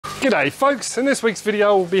G'day folks, in this week's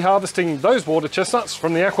video we'll be harvesting those water chestnuts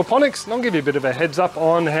from the aquaponics, and I'll give you a bit of a heads up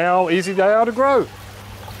on how easy they are to grow.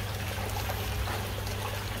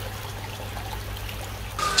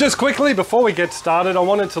 Just quickly before we get started, I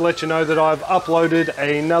wanted to let you know that I've uploaded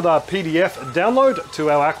another PDF download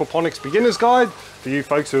to our Aquaponics Beginner's Guide. For you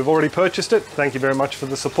folks who have already purchased it, thank you very much for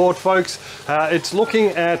the support, folks. It's looking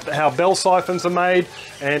at how bell siphons are made,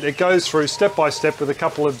 and it goes through step by step with a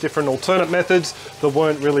couple of different alternate methods that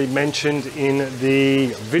weren't really mentioned in the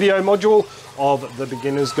video module of the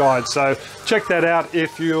Beginner's Guide. So check that out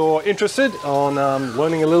if you're interested on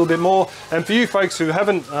learning a little bit more. And for you folks who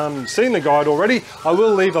haven't seen the guide already, I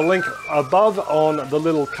will leave a link above on the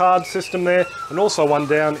little card system there, and also one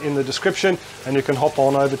down in the description, and you can hop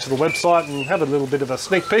on over to the website and have a little bit of a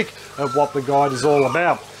sneak peek of what the guide is all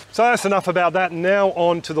about. So that's enough about that. Now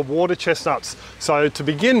on to the water chestnuts. So to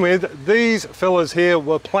begin with, these fellas here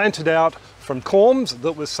were planted out from corms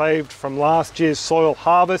that were saved from last year's soil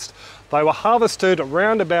harvest. They were harvested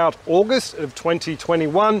around about August of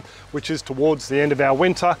 2021, which is towards the end of our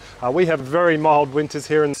winter. We have very mild winters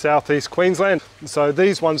here in southeast Queensland, so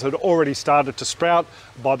these ones had already started to sprout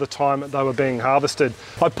by the time they were being harvested.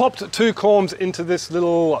 I popped 2 corms into this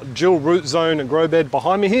little dual root zone grow bed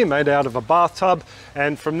behind me here, made out of a bathtub,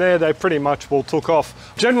 and from there they pretty much all took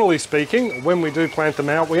off. Generally speaking, when we do plant them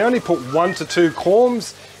out, we only put 1 to 2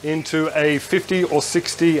 corms into a 50 or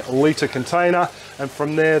 60 litre container, and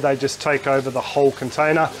from there they just take over the whole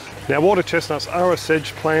container. Now water chestnuts are a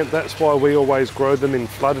sedge plant, that's why we always grow them in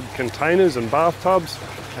flooded containers and bathtubs,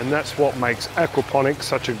 and that's what makes aquaponics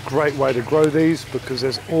such a great way to grow these, because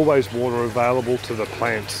there's always water available to the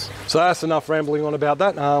plants. So that's enough rambling on about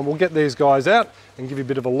that. We'll get these guys out and give you a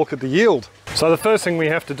bit of a look at the yield. So the first thing we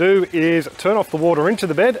have to do is turn off the water into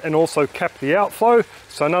the bed and also cap the outflow,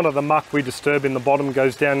 so none of the muck we disturb in the bottom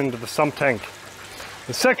goes down into the sump tank.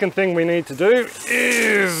 The second thing we need to do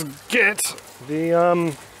is get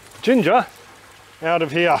the ginger out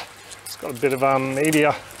of here. It's got a bit of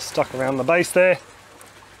media stuck around the base there.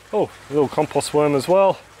 Oh, a little compost worm as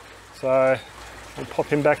well. So we'll pop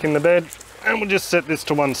him back in the bed and we'll just set this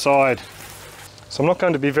to one side. So I'm not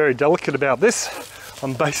going to be very delicate about this.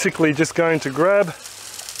 I'm basically just going to grab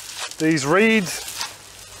these reeds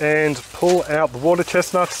and pull out the water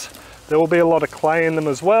chestnuts. There will be a lot of clay in them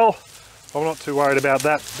as well. I'm not too worried about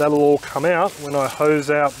that. That'll all come out when I hose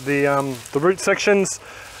out the root sections,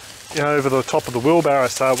 you know, over the top of the wheelbarrow.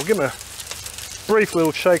 So we'll give them a brief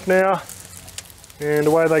little shake now, and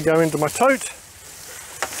away they go into my tote.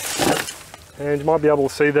 And you might be able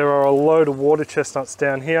to see there are a load of water chestnuts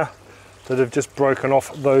down here that have just broken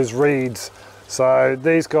off those reeds. So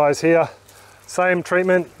these guys here, same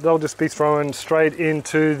treatment, they'll just be thrown straight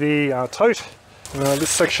into the tote. This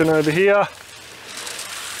section over here,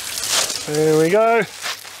 there we go.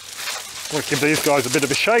 I'll give these guys a bit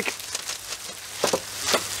of a shake.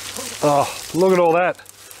 Oh, look at all that.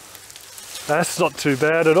 That's not too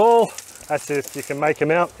bad at all. That's if you can make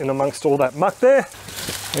them out in amongst all that muck there.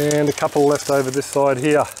 And a couple left over this side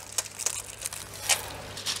here.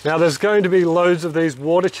 Now there's going to be loads of these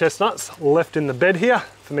water chestnuts left in the bed here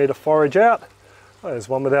for me to forage out. Oh, there's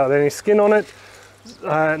one without any skin on it.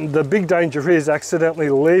 And the big danger is accidentally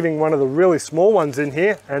leaving one of the really small ones in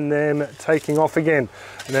here and then taking off again.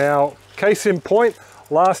 Now, case in point,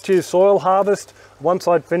 last year's soil harvest, once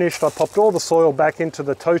I'd finished, I popped all the soil back into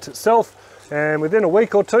the tote itself, and within a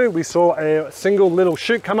week or two we saw a single little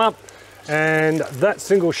shoot come up, and that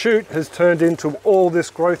single shoot has turned into all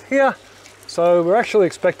this growth here. So we're actually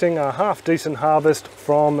expecting a half decent harvest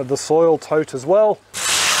from the soil tote as well.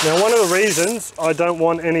 Now one of the reasons I don't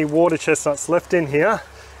want any water chestnuts left in here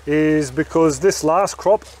is because this last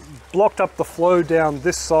crop blocked up the flow down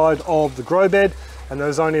this side of the grow bed, and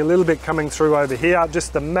there's only a little bit coming through over here.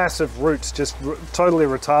 Just the massive roots just totally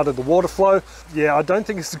retarded the water flow. Yeah, I don't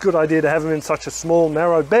think it's a good idea to have them in such a small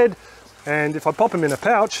narrow bed, and if I pop them in a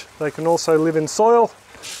pouch they can also live in soil,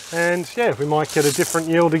 and yeah, we might get a different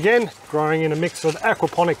yield again, growing in a mix of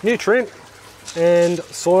aquaponic nutrient and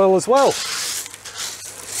soil as well.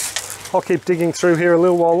 I'll keep digging through here a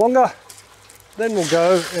little while longer, then we'll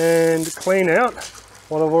go and clean out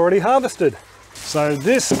what I've already harvested. So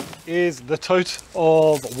this is the tote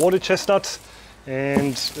of water chestnuts, and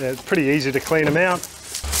it's pretty easy to clean them out.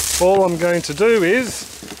 All I'm going to do is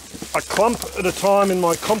a clump at a time in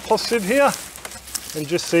my compost sieve here, and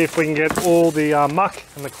just see if we can get all the muck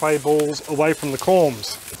and the clay balls away from the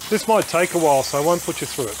corms. This might take a while, so I won't put you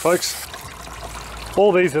through it, folks.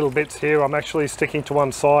 All these little bits here I'm actually sticking to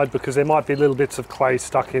one side because there might be little bits of clay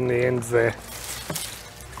stuck in the ends there.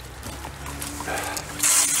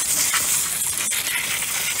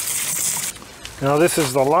 Now this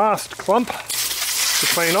is the last clump to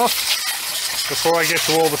clean off before I get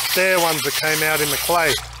to all the spare ones that came out in the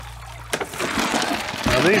clay.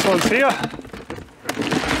 Now these ones here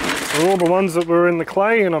are all the ones that were in the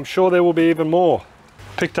clay, and I'm sure there will be even more.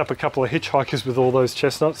 Picked up a couple of hitchhikers with all those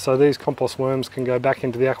chestnuts, so these compost worms can go back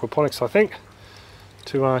into the aquaponics, I think,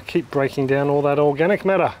 to keep breaking down all that organic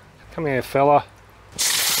matter. Come here, fella.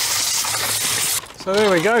 So there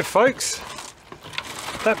we go, folks.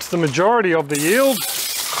 That's the majority of the yield.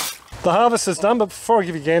 The harvest is done, but before I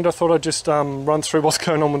give you a gander, I thought I'd just run through what's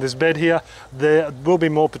going on with this bed here. There will be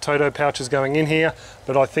more potato pouches going in here,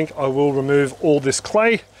 but I think I will remove all this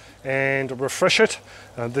clay and refresh it.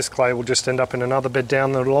 This clay will just end up in another bed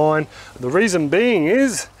down the line. The reason being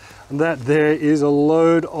is that there is a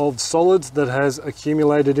load of solids that has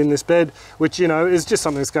accumulated in this bed, which, you know, is just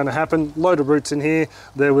something that's going to happen. Load of roots in here.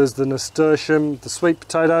 There was the nasturtium, the sweet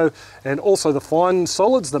potato, and also the fine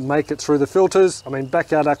solids that make it through the filters. I mean,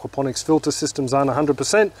 backyard aquaponics filter systems aren't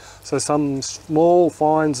 100%, so some small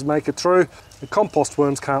fines make it through. The compost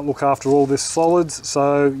worms can't look after all this solids,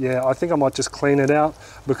 so yeah, I think I might just clean it out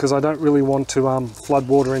because I don't really want to flood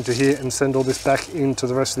water into here and send all this back into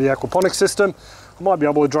the rest of the aquaponics system. I might be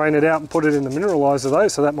able to drain it out and put it in the mineralizer though,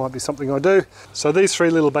 so that might be something I do. So these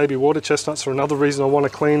three little baby water chestnuts are another reason I want to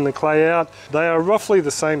clean the clay out. They are roughly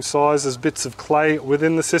the same size as bits of clay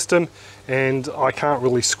within the system, and I can't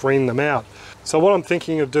really screen them out. So what I'm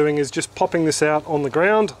thinking of doing is just popping this out on the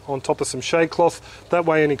ground on top of some shade cloth. That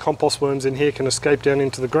way any compost worms in here can escape down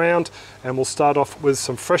into the ground, and we'll start off with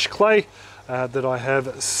some fresh clay that I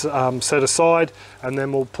have set aside, and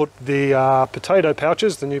then we'll put the potato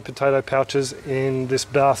pouches, the new potato pouches, in this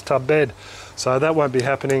bathtub bed. So that won't be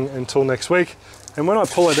happening until next week. And when I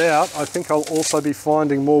pull it out, I think I'll also be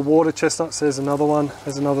finding more water chestnuts. There's another one,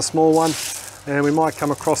 there's another small one, and we might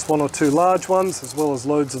come across one or two large ones as well as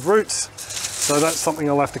loads of roots. So that's something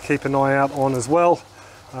I'll have to keep an eye out on as well.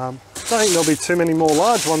 Don't think there'll be too many more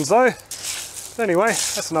large ones though. Anyway,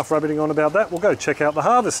 that's enough rabbiting on about that. We'll go check out the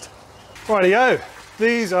harvest. Rightio,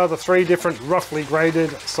 these are the three different roughly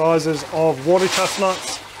graded sizes of water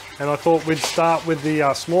chestnuts, and I thought we'd start with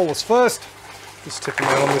the smallest first. Just tip them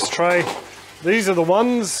out on this tray. These are the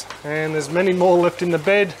ones, and there's many more left in the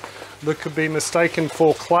bed that could be mistaken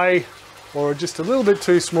for clay or just a little bit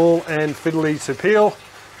too small and fiddly to peel.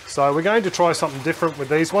 So we're going to try something different with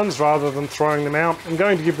these ones rather than throwing them out. I'm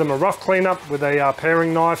going to give them a rough cleanup with a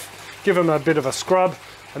paring knife, give them a bit of a scrub,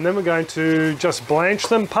 and then we're going to just blanch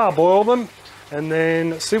them, parboil them, and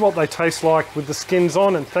then see what they taste like with the skins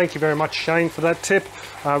on. And thank you very much, Shane, for that tip.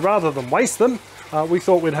 Rather than waste them, we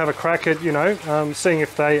thought we'd have a crack at, you know, seeing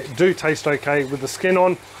if they do taste okay with the skin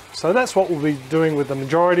on. So that's what we'll be doing with the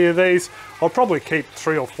majority of these. I'll probably keep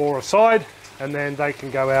 3 or 4 aside, and then they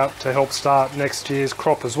can go out to help start next year's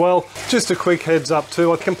crop as well. Just a quick heads up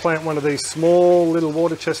too, I can plant one of these small little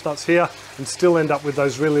water chestnuts here and still end up with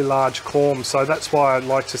those really large corms. So that's why I'd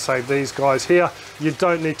like to save these guys here. You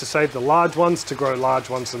don't need to save the large ones to grow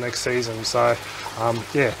large ones the next season. So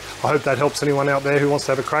yeah, I hope that helps anyone out there who wants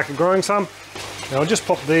to have a crack at growing some. Now I'll just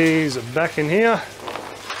pop these back in here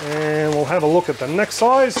and we'll have a look at the next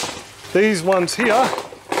size. These ones here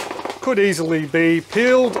could easily be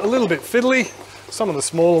peeled, a little bit fiddly. Some of the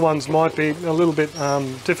smaller ones might be a little bit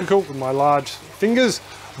difficult with my large fingers,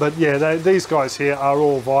 but yeah, these guys here are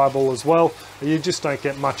all viable as well. You just don't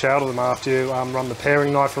get much out of them after you run the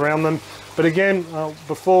paring knife around them. But again,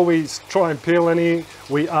 before we try and peel any,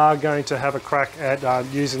 we are going to have a crack at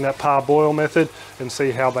using that parboil method and see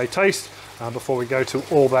how they taste before we go to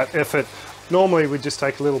all that effort. Normally we just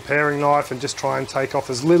take a little paring knife and just try and take off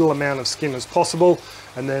as little amount of skin as possible,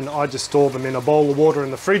 and then I just store them in a bowl of water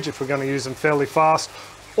in the fridge if we're going to use them fairly fast,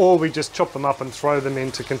 or we just chop them up and throw them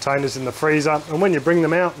into containers in the freezer, and when you bring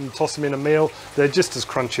them out and toss them in a meal, they're just as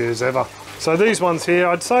crunchy as ever. So these ones here,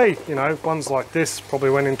 I'd say, you know, ones like this probably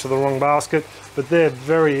went into the wrong basket, but they're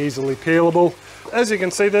very easily peelable. As you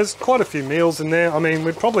can see, there's quite a few meals in there. I mean,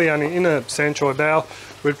 we'd probably only, in a sandchoy bowl,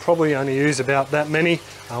 we'd probably only use about that many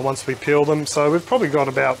once we peel them. So we've probably got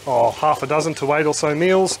about half a dozen to 8 or so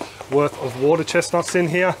meals worth of water chestnuts in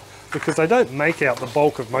here, because they don't make out the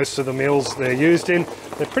bulk of most of the meals they're used in.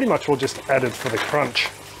 They're pretty much all just added for the crunch.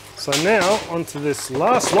 So now onto this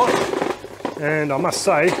last lot, and I must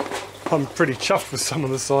say, I'm pretty chuffed with some of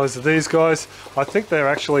the size of these guys. I think they're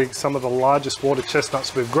actually some of the largest water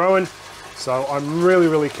chestnuts we've grown. So I'm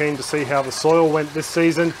really keen to see how the soil went this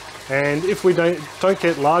season, and if we don't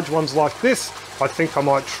get large ones like this, I think I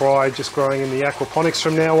might try just growing in the aquaponics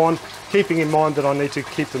from now on, keeping in mind that I need to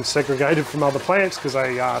keep them segregated from other plants because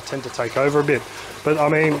they tend to take over a bit. But I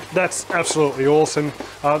mean, that's absolutely awesome.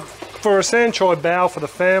 For a sanchay bow for the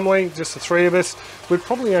family, just the 3 of us, we'd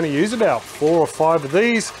probably only use about 4 or 5 of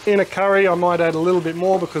these. In a curry, I might add a little bit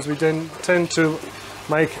more because we tend to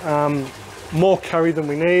make more curry than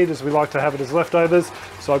we need, as we like to have it as leftovers.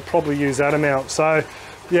 So I'd probably use that amount. So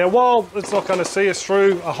yeah, while it's not going to see us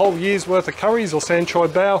through a whole year's worth of curries or sanchay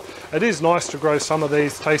bao, it is nice to grow some of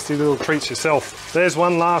these tasty little treats yourself. There's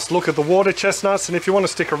one last look at the water chestnuts, and if you want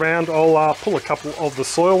to stick around, I'll pull a couple of the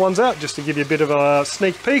soil ones out just to give you a bit of a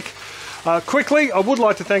sneak peek. Quickly, I would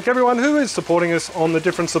like to thank everyone who is supporting us on the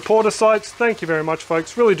different supporter sites. Thank you very much,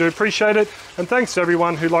 folks. Really do appreciate it. And thanks to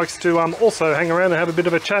everyone who likes to also hang around and have a bit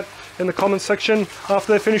of a chat in the comments section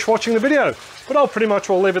after they're finished watching the video. But I'll pretty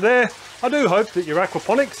much all leave it there. I do hope that your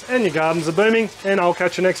aquaponics and your gardens are booming, and I'll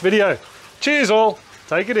catch you next video. Cheers all.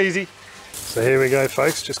 Take it easy. So here we go,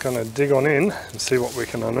 folks. Just going to dig on in and see what we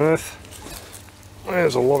can unearth.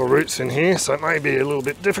 There's a lot of roots in here, so it may be a little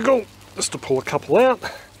bit difficult just to pull a couple out.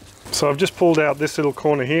 So I've just pulled out this little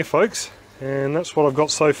corner here, folks, and that's what I've got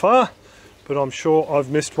so far, but I'm sure I've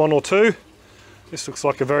missed 1 or 2. This looks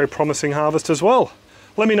like a very promising harvest as well.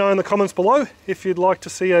 Let me know in the comments below if you'd like to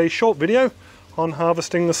see a short video on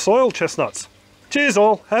harvesting the soil chestnuts. Cheers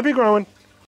all, happy growing.